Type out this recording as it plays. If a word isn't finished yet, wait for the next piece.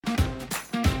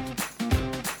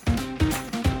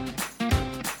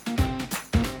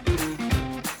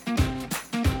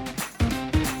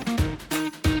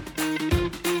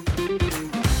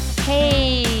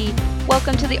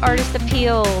Welcome to The Artist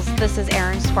Appeals. This is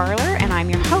Erin Sparler, and I'm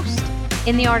your host.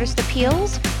 In The Artist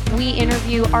Appeals, we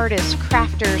interview artists,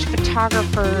 crafters,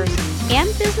 photographers, and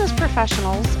business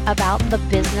professionals about the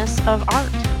business of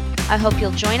art. I hope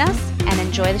you'll join us and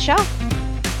enjoy the show.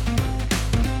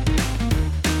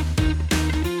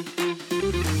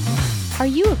 Are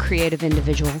you a creative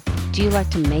individual? Do you like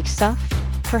to make stuff?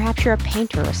 Perhaps you're a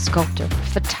painter, a sculptor, a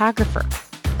photographer,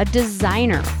 a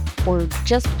designer, or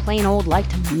just plain old like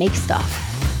to make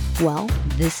stuff. Well,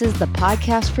 this is the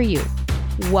podcast for you.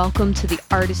 Welcome to The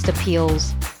Artist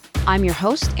Appeals. I'm your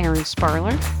host, Erin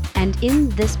Sparler, and in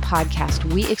this podcast,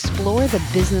 we explore the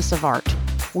business of art.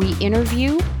 We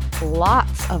interview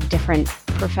lots of different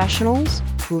professionals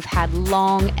who've had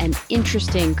long and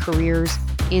interesting careers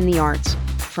in the arts,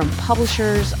 from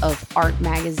publishers of art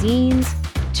magazines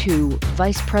to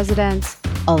vice presidents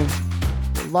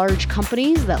of large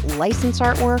companies that license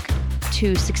artwork,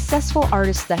 to successful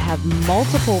artists that have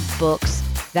multiple books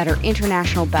that are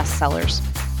international bestsellers.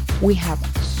 We have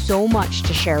so much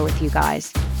to share with you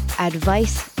guys.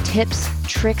 Advice, tips,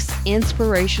 tricks,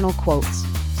 inspirational quotes.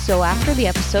 So after the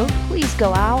episode, please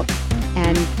go out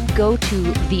and go to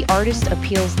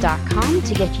theartistappeals.com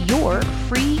to get your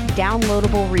free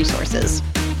downloadable resources.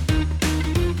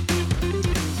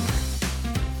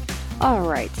 All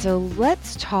right, so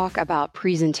let's talk about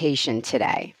presentation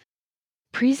today.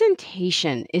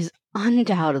 Presentation is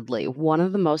undoubtedly one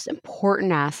of the most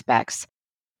important aspects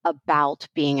about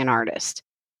being an artist.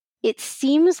 It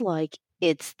seems like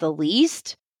it's the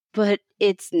least, but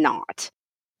it's not.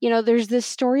 You know, there's this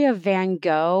story of Van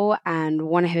Gogh and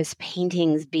one of his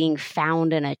paintings being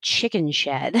found in a chicken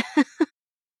shed,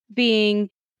 being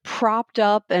propped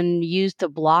up and used to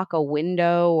block a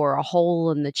window or a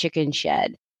hole in the chicken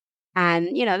shed.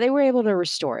 And, you know, they were able to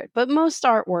restore it. But most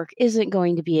artwork isn't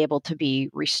going to be able to be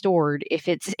restored if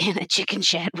it's in a chicken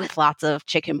shed with lots of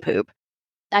chicken poop.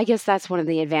 I guess that's one of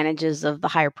the advantages of the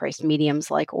higher priced mediums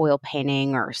like oil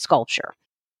painting or sculpture.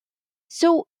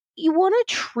 So you want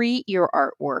to treat your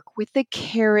artwork with the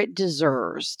care it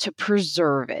deserves to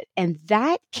preserve it. And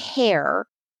that care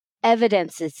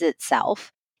evidences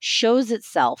itself, shows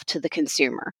itself to the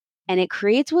consumer, and it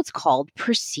creates what's called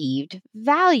perceived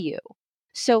value.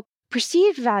 So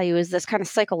perceived value is this kind of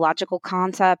psychological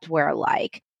concept where,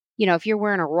 like, you know, if you're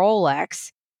wearing a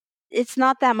Rolex, it's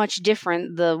not that much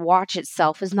different. The watch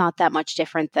itself is not that much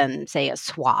different than, say, a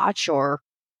Swatch or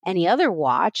any other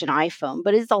watch, an iPhone,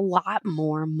 but it's a lot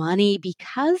more money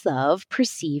because of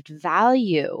perceived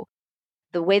value.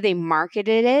 The way they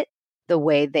marketed it, the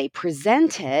way they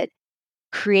present it,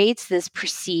 creates this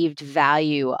perceived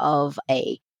value of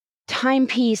a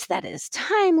timepiece that is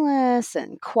timeless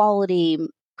and quality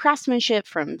craftsmanship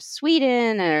from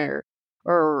Sweden or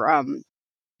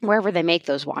wherever they make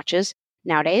those watches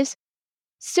nowadays.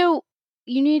 So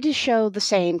you need to show the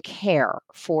same care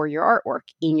for your artwork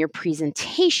in your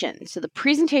presentation. So the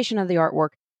presentation of the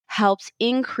artwork helps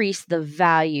increase the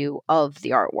value of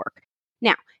the artwork.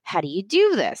 Now, how do you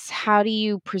do this? How do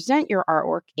you present your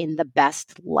artwork in the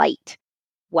best light?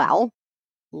 Well,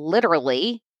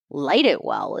 literally, light it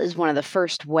well is one of the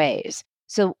first ways.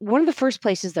 So one of the first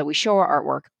places that we show our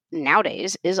artwork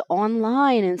nowadays is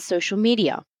online and social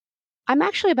media. I'm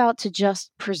actually about to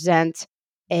just present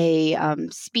I'm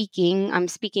speaking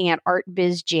at Art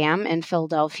Biz Jam in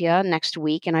Philadelphia next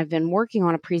week, and I've been working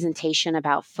on a presentation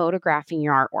about photographing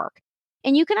your artwork.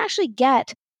 And you can actually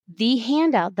get the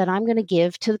handout that I'm going to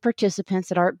give to the participants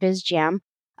at Art Biz Jam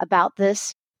about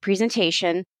this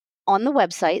presentation on the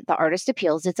website, The Artist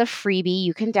Appeals. It's a freebie.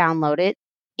 You can download it.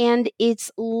 And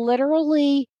it's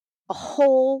literally a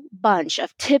whole bunch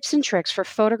of tips and tricks for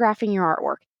photographing your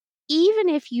artwork, even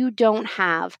if you don't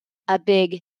have a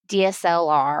big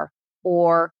DSLR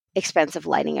or expensive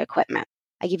lighting equipment.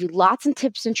 I give you lots of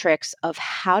tips and tricks of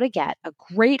how to get a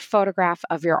great photograph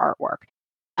of your artwork.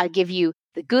 I give you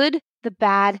the good, the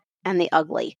bad, and the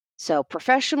ugly. So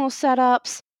professional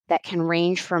setups that can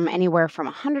range from anywhere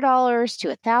from $100 to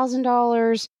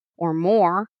 $1,000 or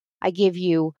more. I give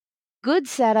you good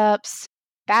setups,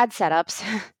 bad setups.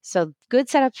 So good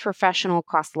setups, professional,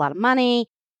 cost a lot of money.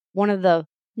 One of the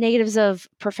negatives of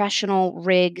professional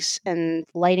rigs and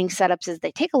lighting setups is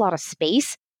they take a lot of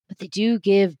space, but they do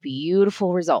give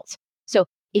beautiful results. So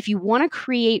if you want to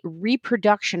create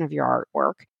reproduction of your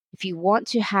artwork, if you want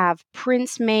to have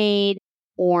prints made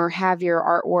or have your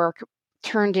artwork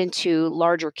turned into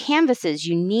larger canvases,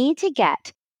 you need to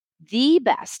get the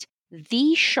best,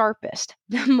 the sharpest,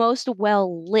 the most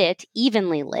well lit,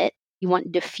 evenly lit. You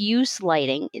want diffuse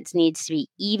lighting. It needs to be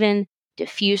even,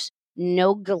 diffuse,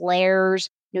 no glares,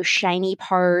 no shiny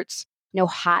parts, no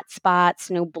hot spots,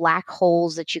 no black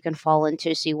holes that you can fall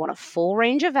into. So you want a full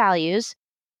range of values.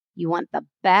 You want the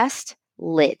best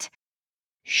lit,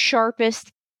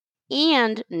 sharpest,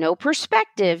 and no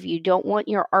perspective. You don't want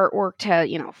your artwork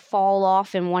to, fall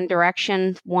off in one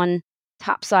direction, one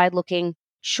top side looking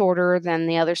shorter than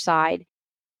the other side.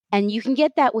 And you can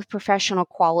get that with professional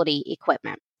quality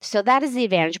equipment. So that is the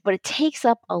advantage, but it takes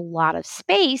up a lot of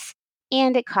space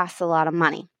and it costs a lot of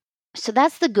money. So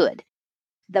that's the good.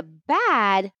 The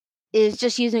bad is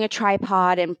just using a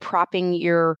tripod and propping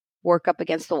your work up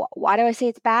against the wall. Why do I say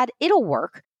it's bad? It'll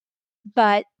work,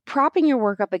 but propping your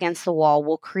work up against the wall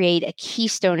will create a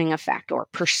keystoning effect or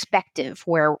perspective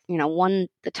where,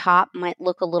 the top might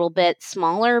look a little bit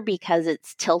smaller because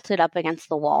it's tilted up against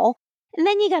the wall. And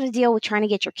then you got to deal with trying to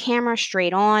get your camera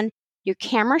straight on. Your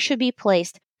camera should be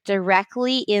placed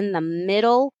directly in the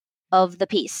middle of the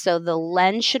piece. So the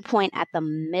lens should point at the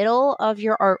middle of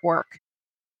your artwork.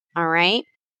 All right.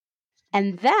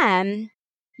 And then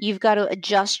you've got to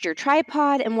adjust your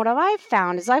tripod. And what I've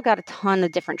found is I've got a ton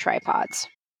of different tripods.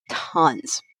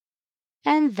 Tons.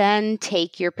 And then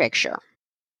take your picture.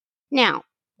 Now,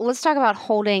 let's talk about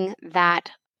holding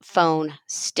that phone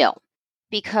still.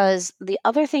 Because the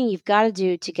other thing you've got to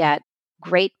do to get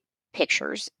great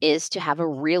pictures is to have a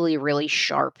really, really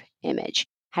sharp image.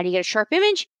 How do you get a sharp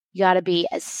image? You got to be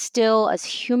as still as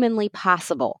humanly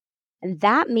possible. And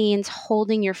that means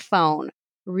holding your phone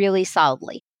really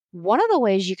solidly. One of the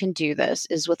ways you can do this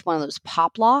is with one of those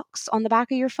pop locks on the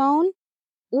back of your phone,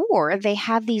 or they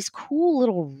have these cool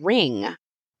little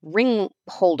ring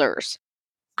holders.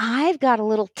 I've got a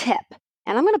little tip,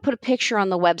 and I'm going to put a picture on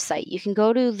the website. You can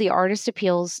go to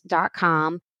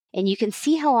theartistappeals.com and you can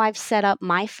see how I've set up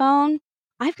my phone.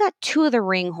 I've got 2 of the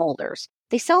ring holders.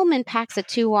 They sell them in packs of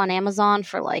 2 on Amazon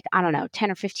for $10 or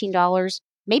 $15,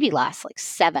 maybe less, like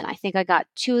 $7. I think I got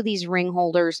 2 of these ring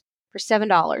holders for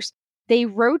 $7. They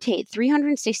rotate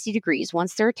 360 degrees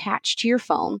once they're attached to your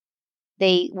phone.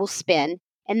 They will spin,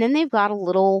 and then they've got a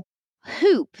little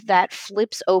hoop that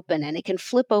flips open, and it can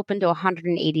flip open to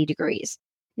 180 degrees.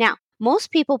 Now,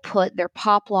 most people put their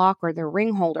pop lock or their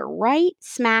ring holder right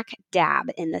smack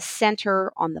dab in the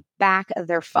center on the back of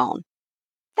their phone.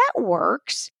 That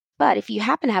works, but if you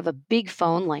happen to have a big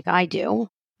phone like I do,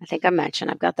 I think I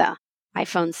mentioned I've got the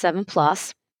iPhone 7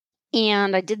 Plus,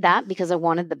 and I did that because I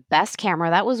wanted the best camera.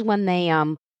 That was when they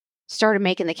started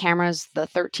making the cameras, the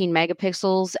 13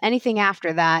 megapixels. Anything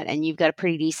after that, and you've got a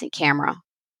pretty decent camera.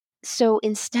 So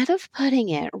instead of putting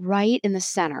it right in the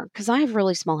center, because I have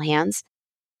really small hands,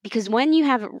 because when you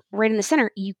have it right in the center,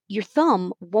 your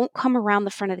thumb won't come around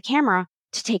the front of the camera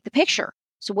to take the picture.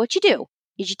 So what you do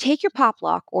is you take your pop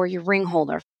lock or your ring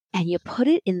holder and you put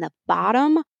it in the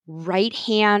bottom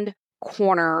right-hand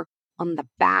corner on the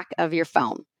back of your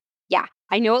phone. Yeah,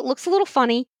 I know it looks a little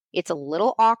funny. It's a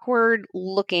little awkward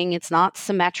looking. It's not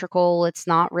symmetrical. It's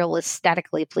not real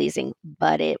aesthetically pleasing,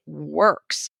 but it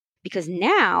works because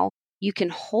now you can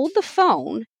hold the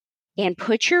phone and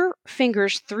put your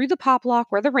fingers through the pop lock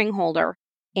or the ring holder,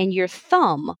 and your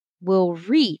thumb will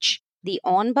reach the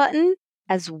on button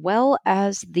as well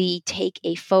as the take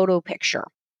a photo picture.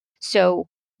 So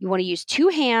you want to use 2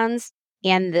 hands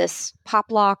and this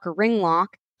pop lock or ring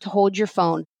lock to hold your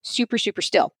phone super, super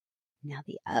still. Now,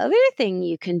 the other thing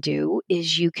you can do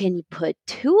is you can put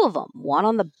 2 of them, one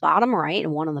on the bottom right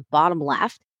and one on the bottom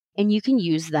left, and you can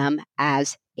use them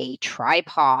as a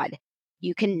tripod.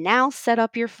 You can now set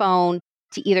up your phone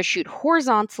to either shoot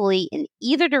horizontally in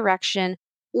either direction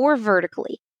or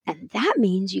vertically. And that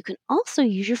means you can also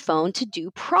use your phone to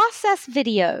do process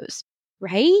videos,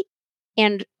 right?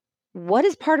 And what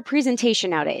is part of presentation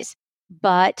nowadays?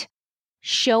 But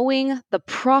showing the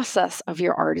process of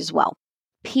your art as well.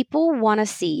 People want to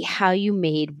see how you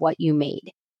made what you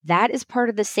made. That is part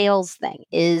of the sales thing,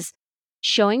 is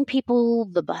showing people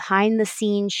the behind the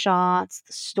scenes shots,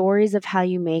 the stories of how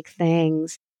you make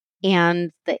things,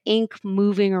 and the ink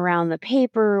moving around the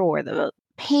paper or the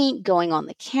paint going on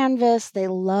the canvas. They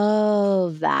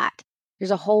love that.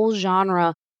 There's a whole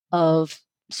genre of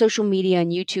social media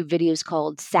and YouTube videos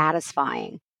called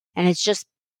Satisfying. And it's just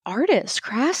artists,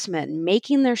 craftsmen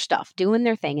making their stuff, doing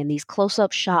their thing in these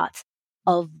close-up shots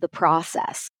of the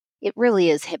process. It really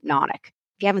is hypnotic.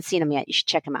 If you haven't seen them yet, you should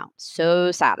check them out.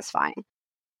 So satisfying.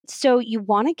 So you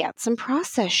want to get some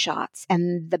process shots.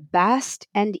 And the best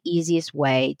and easiest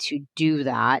way to do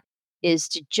that is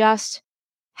to just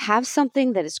have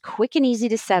something that is quick and easy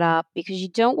to set up, because you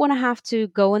don't want to have to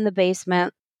go in the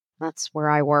basement. That's where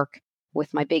I work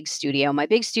with my big studio. My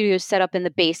big studio is set up in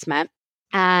the basement,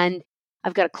 and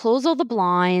I've got to close all the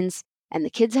blinds, and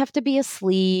the kids have to be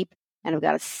asleep, and I've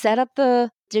got to set up the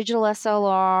digital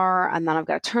SLR, and then I've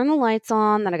got to turn the lights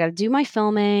on, then I got to do my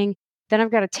filming, then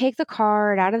I've got to take the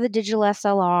card out of the digital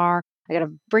SLR, I got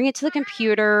to bring it to the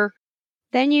computer,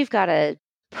 then you've got to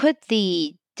put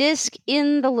the disc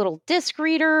in the little disc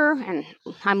reader, and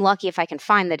I'm lucky if I can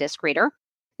find the disc reader.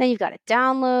 Then you've got to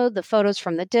download the photos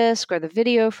from the disc or the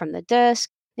video from the disc.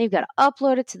 Then you've got to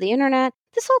upload it to the internet.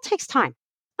 This all takes time.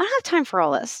 I don't have time for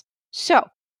all this. So,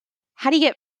 how do you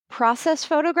get process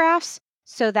photographs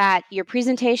so that your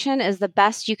presentation is the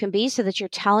best you can be, so that you're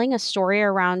telling a story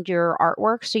around your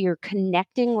artwork, so you're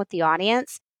connecting with the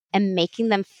audience and making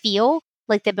them feel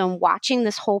like they've been watching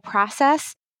this whole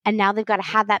process, and now they've got to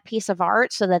have that piece of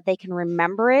art so that they can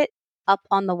remember it up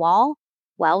on the wall?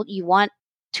 Well, you want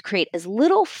to create as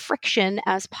little friction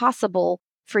as possible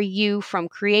for you from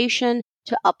creation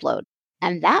to upload.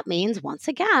 And that means, once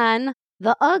again,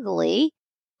 the ugly,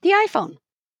 the iPhone.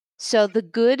 So the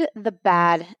good, the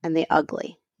bad, and the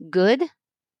ugly. Good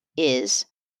is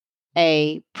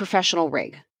a professional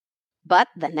rig. But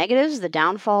the negatives, the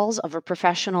downfalls of a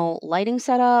professional lighting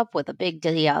setup with a big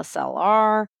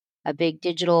DSLR, a big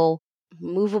digital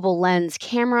movable lens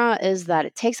camera, is that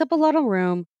it takes up a lot of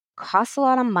room, costs a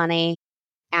lot of money,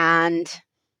 and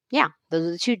yeah, those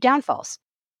are the two downfalls.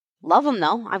 Love them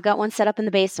though. I've got one set up in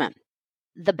the basement.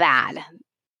 The bad.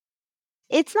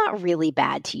 It's not really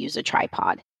bad to use a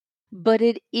tripod, but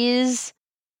it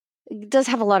does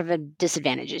have a lot of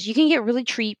disadvantages. You can get really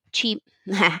cheap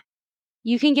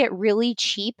you can get really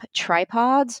cheap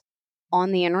tripods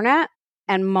on the internet,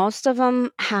 and most of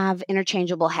them have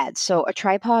interchangeable heads. So a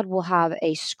tripod will have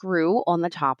a screw on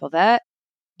the top of it,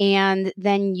 and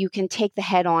then you can take the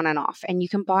head on and off. And you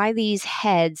can buy these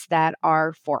heads that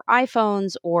are for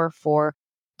iPhones or for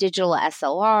digital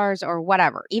SLRs or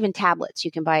whatever, even tablets. You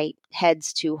can buy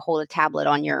heads to hold a tablet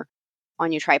on your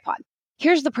tripod.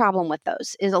 Here's the problem with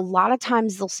those is a lot of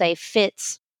times they'll say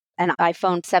fits an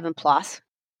iPhone 7 Plus.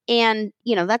 And,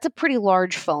 that's a pretty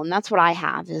large phone. That's what I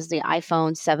have is the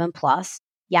iPhone 7 Plus.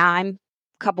 Yeah, I'm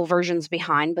a couple versions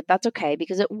behind, but that's okay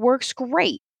because it works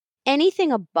great.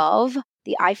 Anything above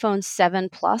the iPhone 7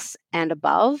 Plus and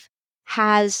above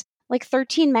has like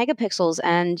 13 megapixels,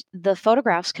 and the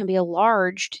photographs can be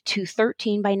enlarged to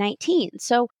 13 by 19.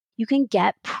 So you can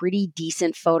get pretty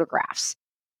decent photographs.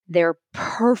 They're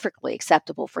perfectly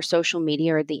acceptable for social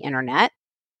media or the internet,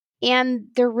 and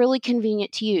they're really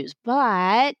convenient to use.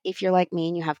 But if you're like me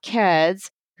and you have kids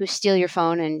who steal your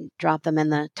phone and drop them in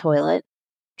the toilet,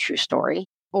 true story,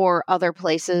 or other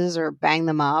places, or bang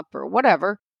them up or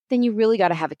whatever, then you really got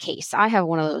to have a case. I have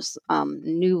one of those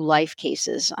New Life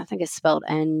cases. I think it's spelled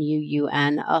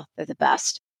NUUN. Oh, they're the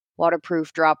best.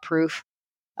 Waterproof, drop proof.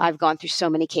 I've gone through so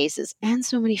many cases and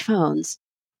so many phones.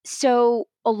 So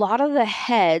a lot of the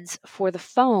heads for the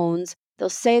phones, they'll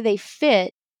say they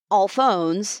fit all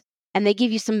phones and they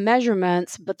give you some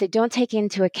measurements, but they don't take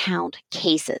into account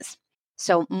cases.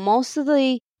 So most of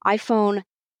the iPhone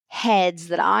heads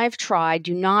that I've tried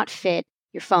do not fit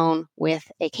your phone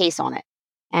with a case on it.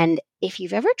 And if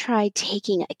you've ever tried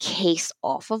taking a case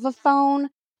off of a phone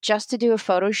just to do a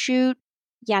photo shoot,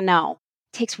 no,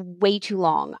 it takes way too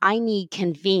long. I need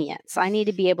convenience. I need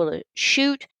to be able to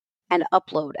shoot and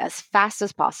upload as fast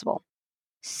as possible.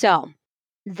 So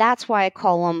that's why I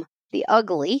call them the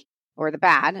ugly, or the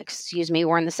bad,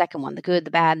 we're in the second one, the good,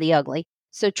 the bad, the ugly.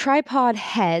 So tripod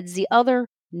heads, the other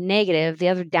negative, the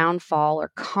other downfall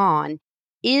or con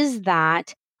is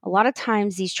that a lot of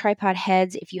times these tripod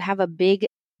heads, if you have a big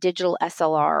digital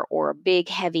SLR or a big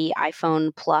heavy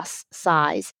iPhone Plus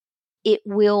size, it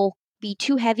will be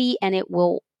too heavy and it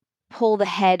will pull the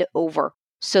head over.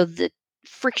 So the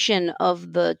friction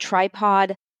of the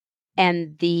tripod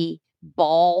and the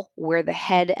ball where the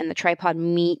head and the tripod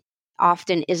meet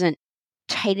often isn't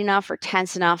tight enough or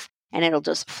tense enough, and it'll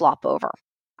just flop over.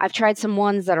 I've tried some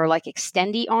ones that are like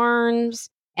extendy arms,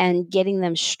 and getting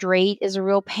them straight is a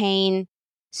real pain.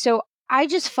 So I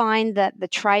just find that the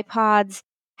tripods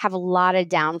have a lot of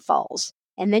downfalls.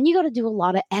 And then you got to do a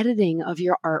lot of editing of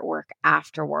your artwork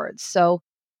afterwards. So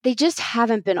they just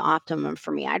haven't been optimum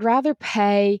for me. I'd rather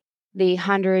pay the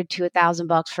 $100 to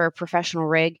 $1,000 for a professional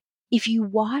rig. If you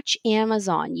watch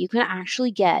Amazon, you can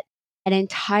actually get an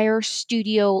entire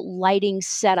studio lighting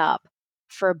setup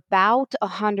for about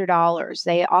 $100.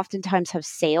 They oftentimes have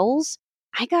sales.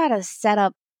 I got a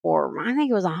setup for, I think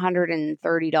it was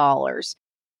 $130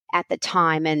 at the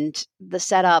time. And the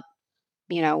setup,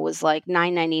 was like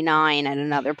 $9.99 at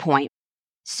another point.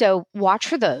 So watch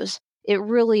for those. It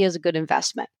really is a good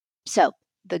investment. So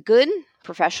the good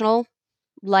professional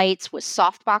lights with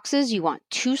soft boxes, you want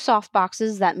 2 soft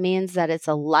boxes. That means that it's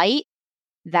a light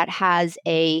that has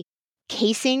a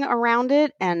casing around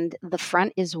it, and the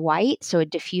front is white, so it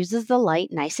diffuses the light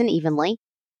nice and evenly.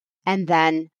 And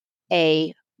then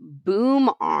a boom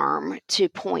arm to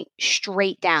point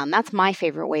straight down. That's my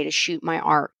favorite way to shoot my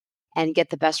art and get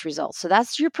the best results. So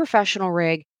that's your professional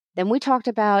rig. Then we talked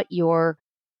about your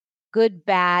good,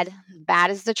 bad.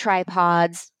 Bad is the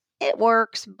tripods. It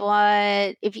works,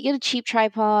 but if you get a cheap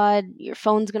tripod, your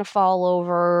phone's going to fall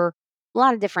over. A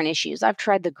lot of different issues. I've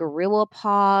tried the Gorilla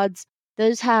Pods.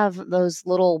 Those have those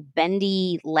little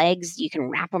bendy legs. You can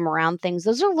wrap them around things.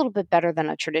 Those are a little bit better than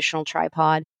a traditional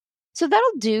tripod. So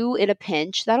that'll do in a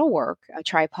pinch. That'll work, a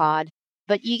tripod.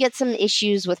 But you get some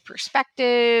issues with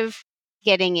perspective,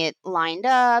 getting it lined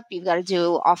up. You've got to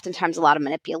do oftentimes a lot of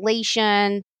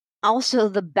manipulation. Also,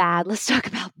 let's talk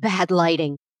about bad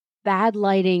lighting. Bad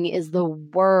lighting is the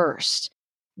worst.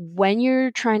 When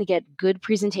you're trying to get good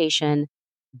presentation,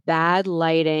 bad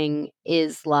lighting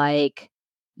is like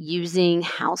using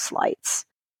house lights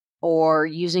or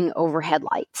using overhead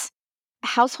lights.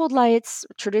 Household lights,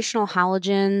 traditional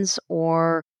halogens,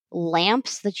 or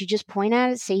lamps that you just point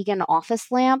at it, say you get an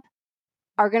office lamp,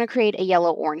 are going to create a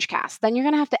yellow-orange cast. Then you're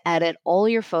going to have to edit all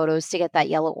your photos to get that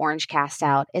yellow-orange cast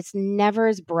out. It's never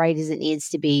as bright as it needs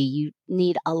to be. You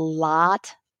need a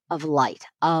lot of light,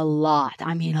 a lot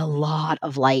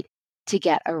of light to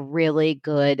get a really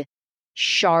good,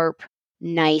 sharp,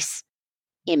 nice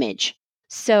image.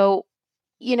 So,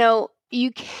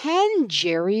 you can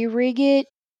jerry-rig it.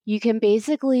 You can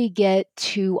basically get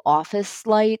 2 office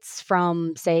lights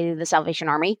from, say, the Salvation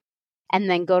Army, and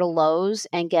then go to Lowe's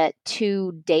and get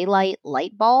 2 daylight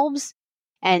light bulbs,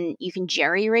 and you can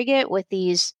jerry-rig it with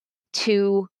these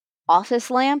 2 office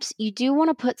lamps. You do want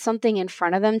to put something in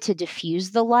front of them to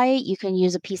diffuse the light. You can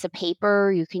use a piece of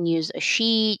paper, you can use a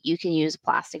sheet, you can use a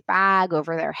plastic bag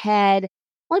over their head.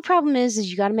 Only problem is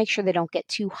you got to make sure they don't get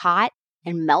too hot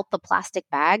and melt the plastic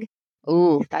bag.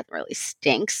 Ooh, that really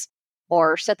stinks.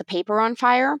 Or set the paper on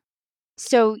fire.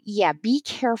 So yeah, be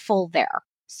careful there.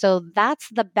 So that's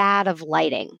the bad of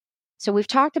lighting. So we've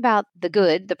talked about the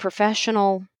good, the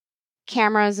professional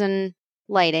cameras and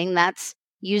lighting. That's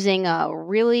using a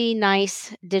really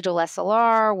nice digital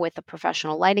SLR with a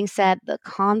professional lighting set. The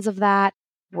cons of that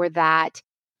were that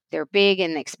they're big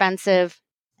and expensive.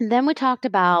 And then we talked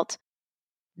about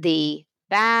the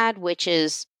bad, which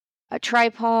is a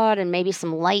tripod and maybe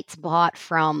some lights bought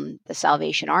from the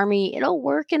Salvation Army. It'll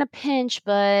work in a pinch,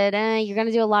 but you're going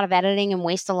to do a lot of editing and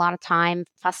waste a lot of time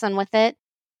fussing with it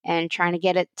and trying to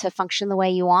get it to function the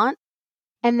way you want.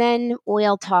 And then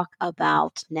we'll talk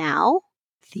about now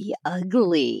the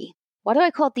ugly. Why do I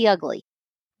call it the ugly?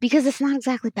 Because it's not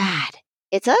exactly bad.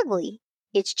 It's ugly.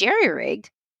 It's jerry-rigged,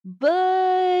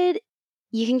 but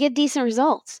you can get decent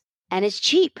results and it's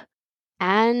cheap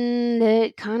and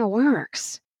it kind of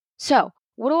works. So,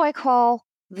 what do I call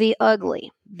the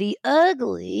ugly? The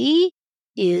ugly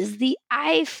is the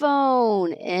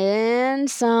iPhone and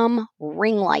some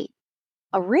ring light.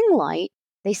 A ring light,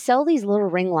 they sell these little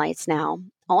ring lights now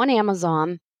on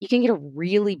Amazon. You can get a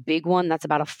really big one that's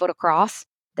about a foot across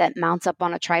that mounts up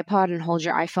on a tripod and holds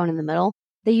your iPhone in the middle.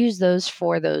 They use those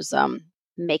for those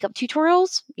makeup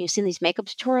tutorials. You've seen these makeup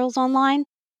tutorials online.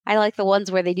 I like the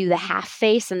ones where they do the half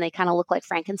face and they kind of look like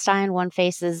Frankenstein. One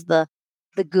face is the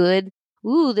good.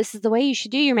 Ooh, this is the way you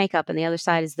should do your makeup. And the other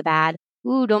side is the bad.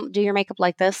 Ooh, don't do your makeup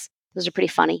like this. Those are pretty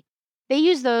funny. They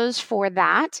use those for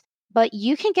that, but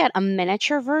you can get a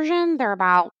miniature version. They're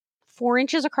about 4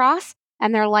 inches across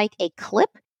and they're like a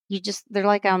clip. They're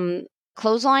like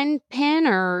clothesline pin,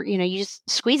 or, you just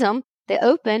squeeze them. They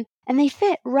open and they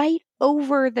fit right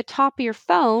over the top of your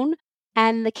phone,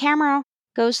 and the camera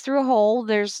goes through a hole.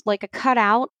 There's like a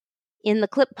cutout in the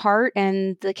clip part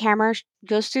and the camera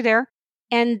goes through there.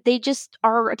 And they just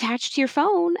are attached to your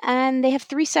phone, and they have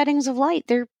 3 settings of light.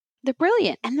 They're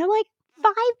brilliant, and they're like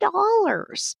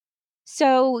 $5.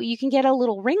 So you can get a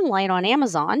little ring light on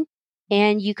Amazon,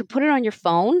 and you can put it on your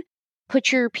phone,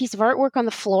 put your piece of artwork on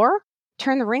the floor,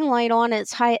 turn the ring light on at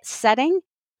its highest setting,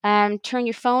 and turn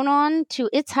your phone on to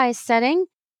its highest setting.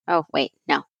 Oh, wait,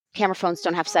 no. Camera phones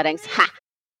don't have settings. Ha!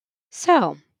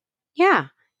 So, yeah,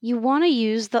 you want to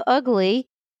use the ugly.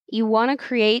 You want to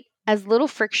create as little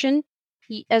friction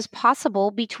as possible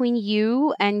between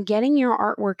you and getting your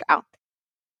artwork out.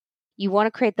 You want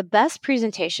to create the best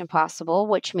presentation possible,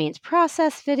 which means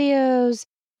process videos.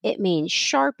 It means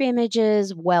sharp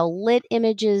images, well-lit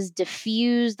images,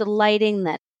 diffuse the lighting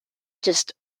that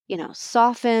just,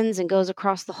 softens and goes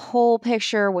across the whole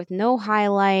picture with no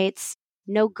highlights,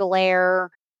 no glare.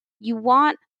 You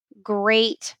want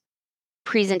great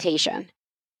presentation.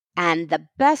 And the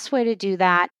best way to do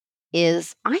that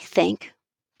is, I think,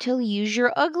 to use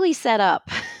your ugly setup.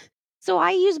 So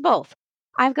I use both.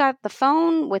 I've got the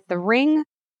phone with the ring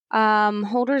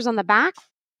holders on the back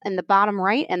in the bottom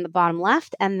right and the bottom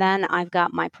left. And then I've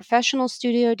got my professional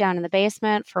studio down in the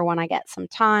basement for when I get some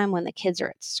time when the kids are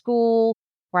at school,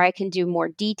 where I can do more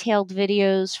detailed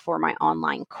videos for my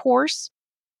online course.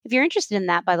 If you're interested in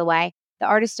that, by the way, the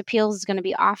Artist Appeals is going to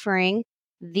be offering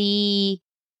the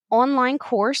online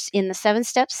course in the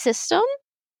 7-step system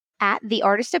at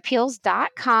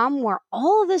theartistappeals.com, where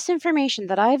all of this information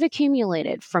that I've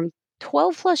accumulated from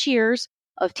 12 plus years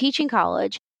of teaching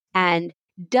college and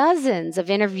dozens of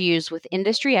interviews with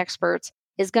industry experts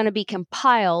is going to be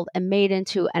compiled and made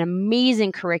into an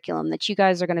amazing curriculum that you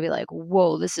guys are going to be like,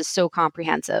 whoa, this is so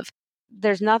comprehensive.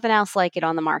 There's nothing else like it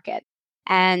on the market.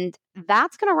 And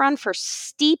that's going to run for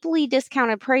steeply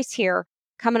discounted price here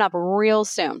coming up real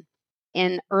soon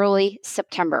in early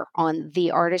September on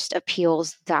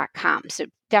theartistappeals.com. So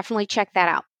definitely check that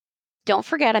out. Don't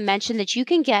forget, I mentioned that you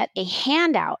can get a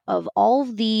handout of all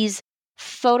of these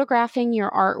photographing your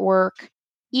artwork,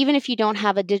 even if you don't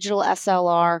have a digital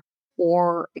SLR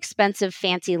or expensive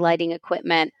fancy lighting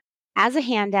equipment, as a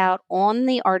handout on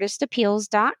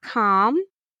theartistappeals.com.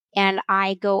 And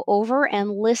I go over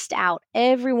and list out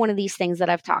every one of these things that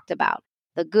I've talked about,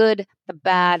 the good, the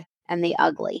bad, and the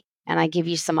ugly. And I give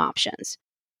you some options.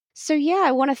 So yeah,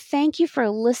 I want to thank you for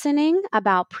listening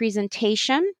about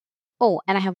presentation. Oh,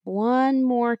 and I have one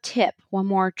more tip, one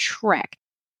more trick.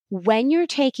 When you're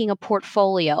taking a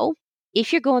portfolio,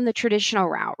 if you're going the traditional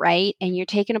route, right, and you're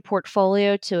taking a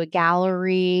portfolio to a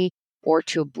gallery or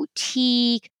to a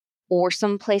boutique or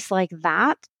someplace like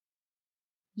that,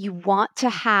 you want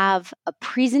to have a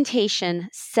presentation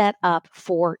set up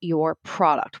for your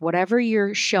product, whatever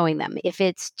you're showing them. If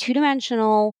it's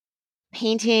two-dimensional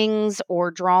paintings or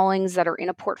drawings that are in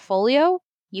a portfolio,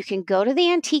 you can go to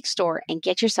the antique store and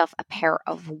get yourself a pair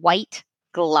of white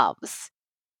gloves.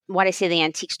 Why do I say the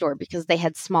antique store? Because they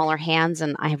had smaller hands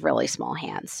and I have really small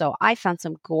hands. So I found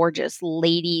some gorgeous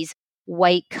ladies'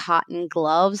 white cotton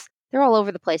gloves. They're all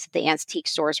over the place at the antique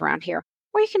stores around here.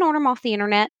 Or you can order them off the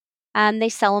internet and they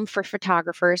sell them for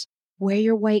photographers. Wear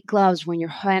your white gloves when you're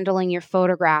handling your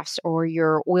photographs or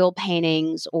your oil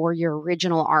paintings or your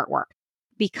original artwork,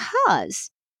 because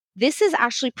this is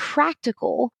actually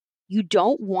practical. You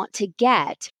don't want to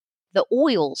get the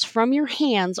oils from your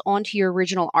hands onto your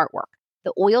original artwork.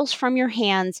 The oils from your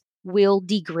hands will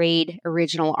degrade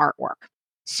original artwork.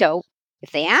 So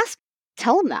if they ask,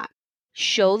 tell them that.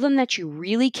 Show them that you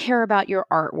really care about your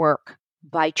artwork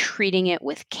by treating it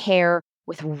with care,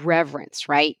 with reverence,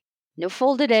 right? No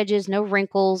folded edges, no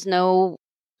wrinkles, a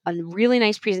really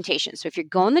nice presentation. So if you're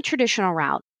going the traditional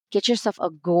route, get yourself a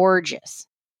gorgeous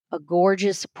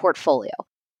portfolio.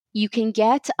 You can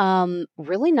get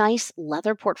really nice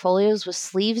leather portfolios with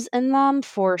sleeves in them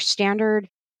for standard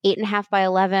 8.5 by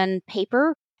 11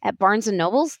 paper at Barnes &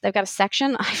 Noble's. They've got a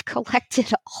section. I've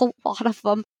collected a lot of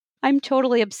them. I'm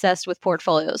totally obsessed with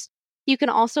portfolios. You can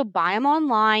also buy them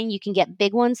online. You can get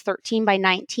big ones, 13 by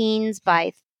 19s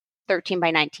by 13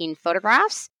 by 19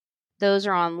 photographs. Those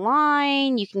are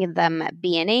online. You can get them at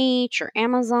B&H or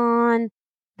Amazon.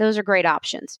 Those are great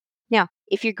options. Now,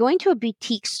 if you're going to a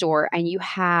boutique store and you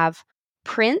have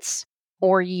prints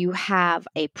or you have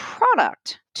a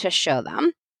product to show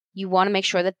them, you want to make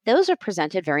sure that those are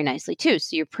presented very nicely too.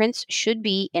 So your prints should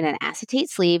be in an acetate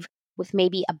sleeve with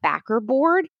maybe a backer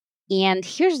board. And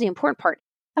here's the important part,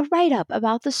 a write-up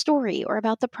about the story or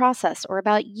about the process or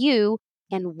about you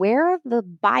and where the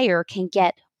buyer can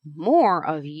get more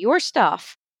of your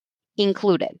stuff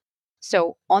included.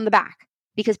 So on the back,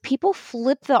 because people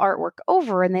flip the artwork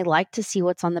over and they like to see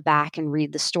what's on the back and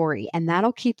read the story. And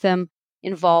that'll keep them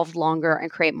involved longer and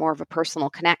create more of a personal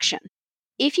connection.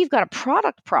 If you've got a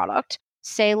product,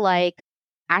 say like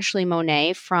Ashley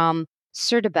Monet from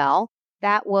Cerdabel,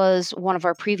 that was one of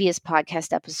our previous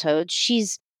podcast episodes.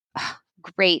 She's a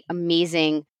great,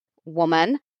 amazing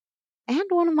woman and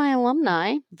one of my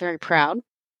alumni, very proud.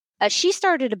 She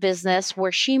started a business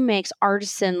where she makes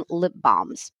artisan lip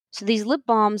balms. So these lip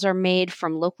balms are made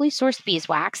from locally sourced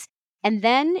beeswax, and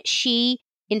then she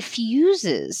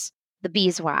infuses the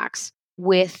beeswax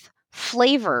with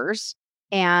flavors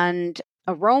and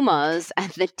aromas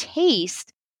and the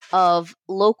taste of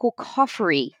local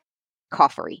coffee.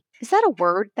 Is that a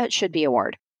word? That should be a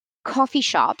word. Coffee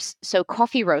shops, so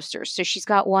coffee roasters. So she's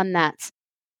got one that's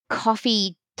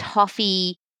coffee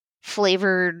toffee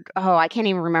flavored. Oh, I can't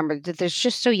even remember. There's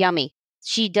just so yummy.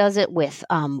 She does it with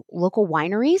local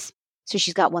wineries. So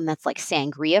she's got one that's like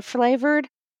sangria flavored.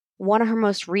 One of her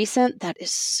most recent that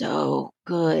is so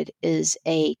good is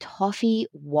a toffee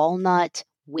walnut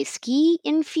whiskey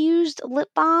infused lip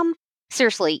balm.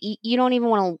 Seriously, you don't even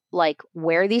want to like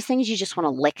wear these things. You just want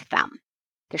to lick them.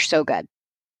 They're so good.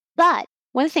 But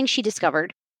one of the things she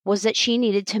discovered was that she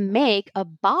needed to make a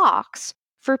box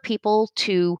for people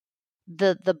to,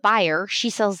 the buyer, she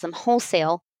sells them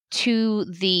wholesale to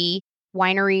the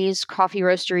wineries, coffee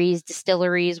roasteries,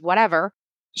 distilleries, whatever.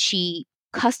 She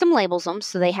custom labels them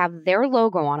so they have their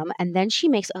logo on them. And then she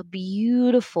makes a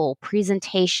beautiful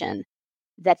presentation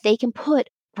that they can put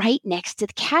right next to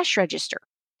the cash register.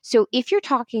 So if you're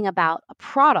talking about a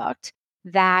product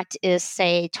that is,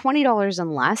 say, $20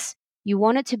 and less, you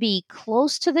want it to be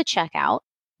close to the checkout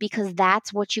because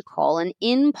that's what you call an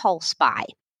impulse buy.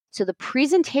 So the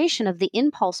presentation of the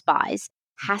impulse buys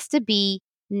has to be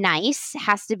nice,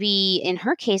 has to be, in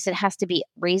her case, it has to be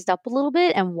raised up a little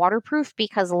bit and waterproof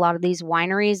because a lot of these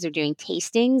wineries are doing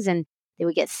tastings and they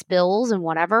would get spills and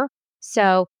whatever.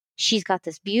 So she's got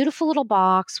this beautiful little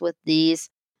box with these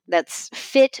that's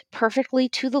fit perfectly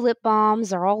to the lip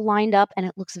balms. They're all lined up and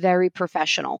it looks very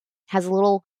professional. Has a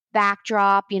little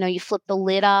backdrop, you flip the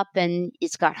lid up and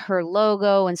it's got her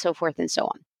logo and so forth and so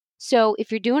on. So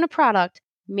if you're doing a product,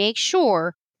 make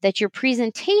sure that your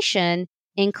presentation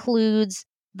includes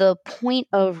the point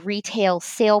of retail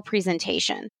sale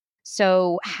presentation.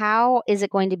 So how is it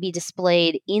going to be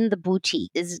displayed in the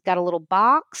boutique? Is it got a little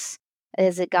box?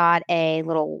 Has it got a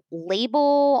little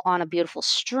label on a beautiful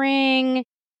string?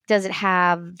 Does it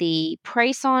have the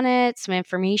price on it, some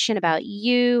information about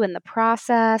you and the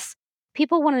process?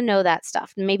 People want to know that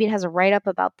stuff. Maybe it has a write-up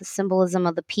about the symbolism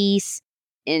of the piece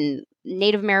in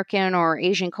Native American or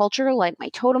Asian culture, like my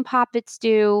totem poppets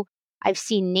do. I've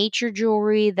seen nature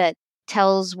jewelry that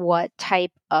tells what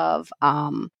type of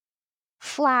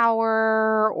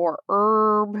flower or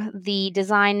herb the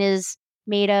design is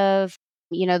made of.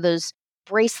 Those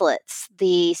bracelets,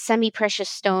 the semi-precious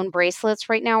stone bracelets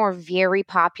right now are very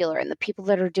popular, and the people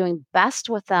that are doing best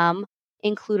with them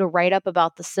include a write-up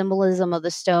about the symbolism of the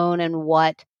stone and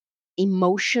what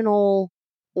emotional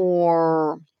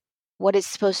or what it's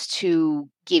supposed to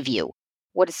give you,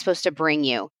 what it's supposed to bring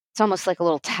you. It's almost like a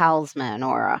little talisman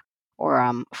or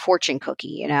a fortune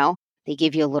cookie, They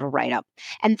give you a little write-up.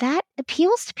 And that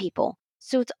appeals to people.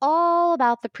 So it's all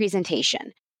about the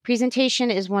presentation.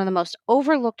 Presentation is one of the most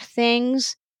overlooked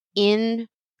things in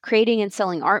creating and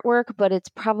selling artwork, but it's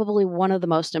probably one of the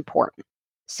most important.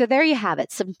 So there you have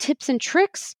it, some tips and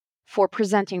tricks for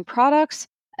presenting products,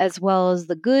 as well as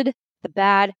the good, the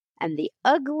bad, and the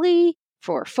ugly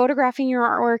for photographing your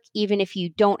artwork, even if you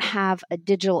don't have a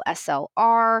digital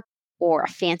SLR or a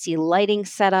fancy lighting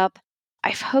setup.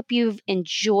 I hope you've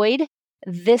enjoyed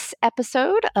this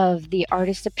episode of The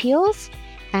Artist Appeals,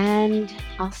 and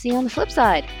I'll see you on the flip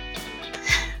side.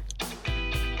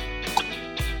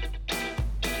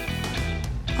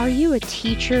 Are you a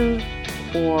teacher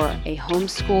or a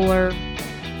homeschooler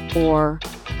or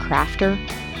crafter?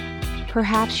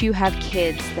 Perhaps you have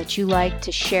kids that you like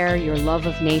to share your love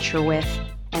of nature with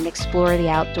and explore the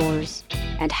outdoors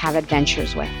and have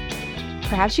adventures with.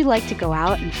 Perhaps you like to go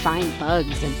out and find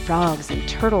bugs and frogs and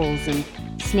turtles and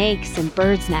snakes and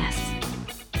birds' nests.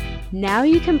 Now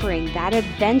you can bring that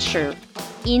adventure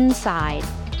inside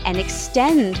and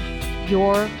extend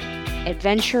your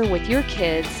adventure with your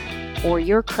kids or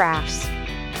your crafts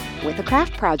with a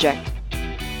craft project.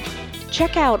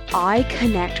 Check out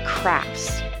iConnect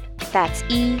Crafts. That's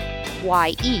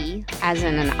EYE, as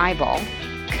in an eyeball,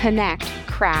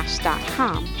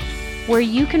 connectcrafts.com, where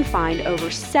you can find over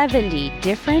 70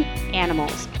 different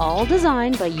animals, all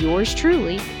designed by yours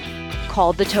truly,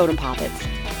 called the Totem Poppets.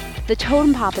 The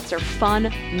Totem Poppets are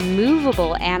fun,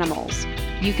 movable animals.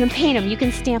 You can paint them, you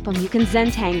can stamp them, you can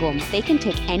Zentangle them. They can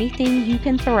take anything you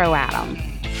can throw at them,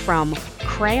 from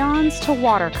crayons to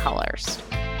watercolors.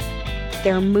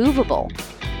 They're movable.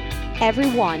 Every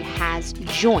one has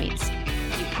joints.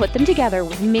 You put them together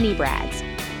with mini brads.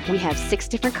 We have 6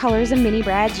 different colors of mini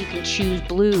brads. You can choose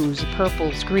blues,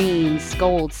 purples, greens,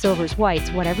 golds, silvers,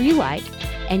 whites, whatever you like,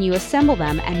 and you assemble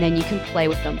them, and then you can play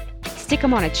with them. Stick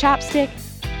them on a chopstick,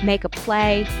 make a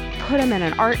play, put them in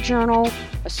an art journal,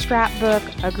 a scrapbook,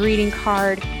 a greeting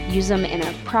card, use them in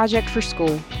a project for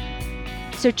school.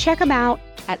 So check them out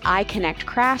at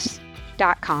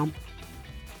iConnectCrafts.com.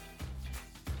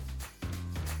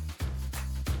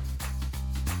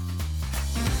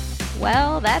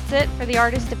 Well, that's it for the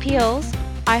Artist Appeals.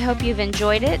 I hope you've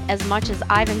enjoyed it as much as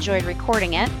I've enjoyed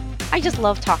recording it. I just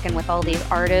love talking with all these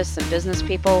artists and business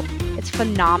people. It's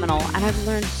phenomenal, and I've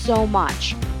learned so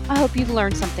much. I hope you've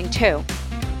learned something too.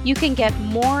 You can get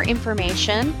more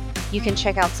information. You can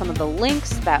check out some of the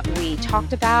links that we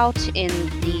talked about in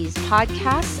these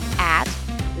podcasts at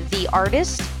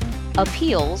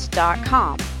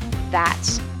theartistappeals.com.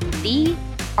 That's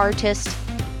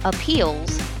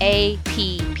theartistappeals,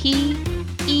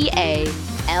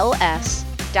 APPEALS.com.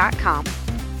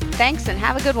 Thanks and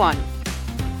have a good one.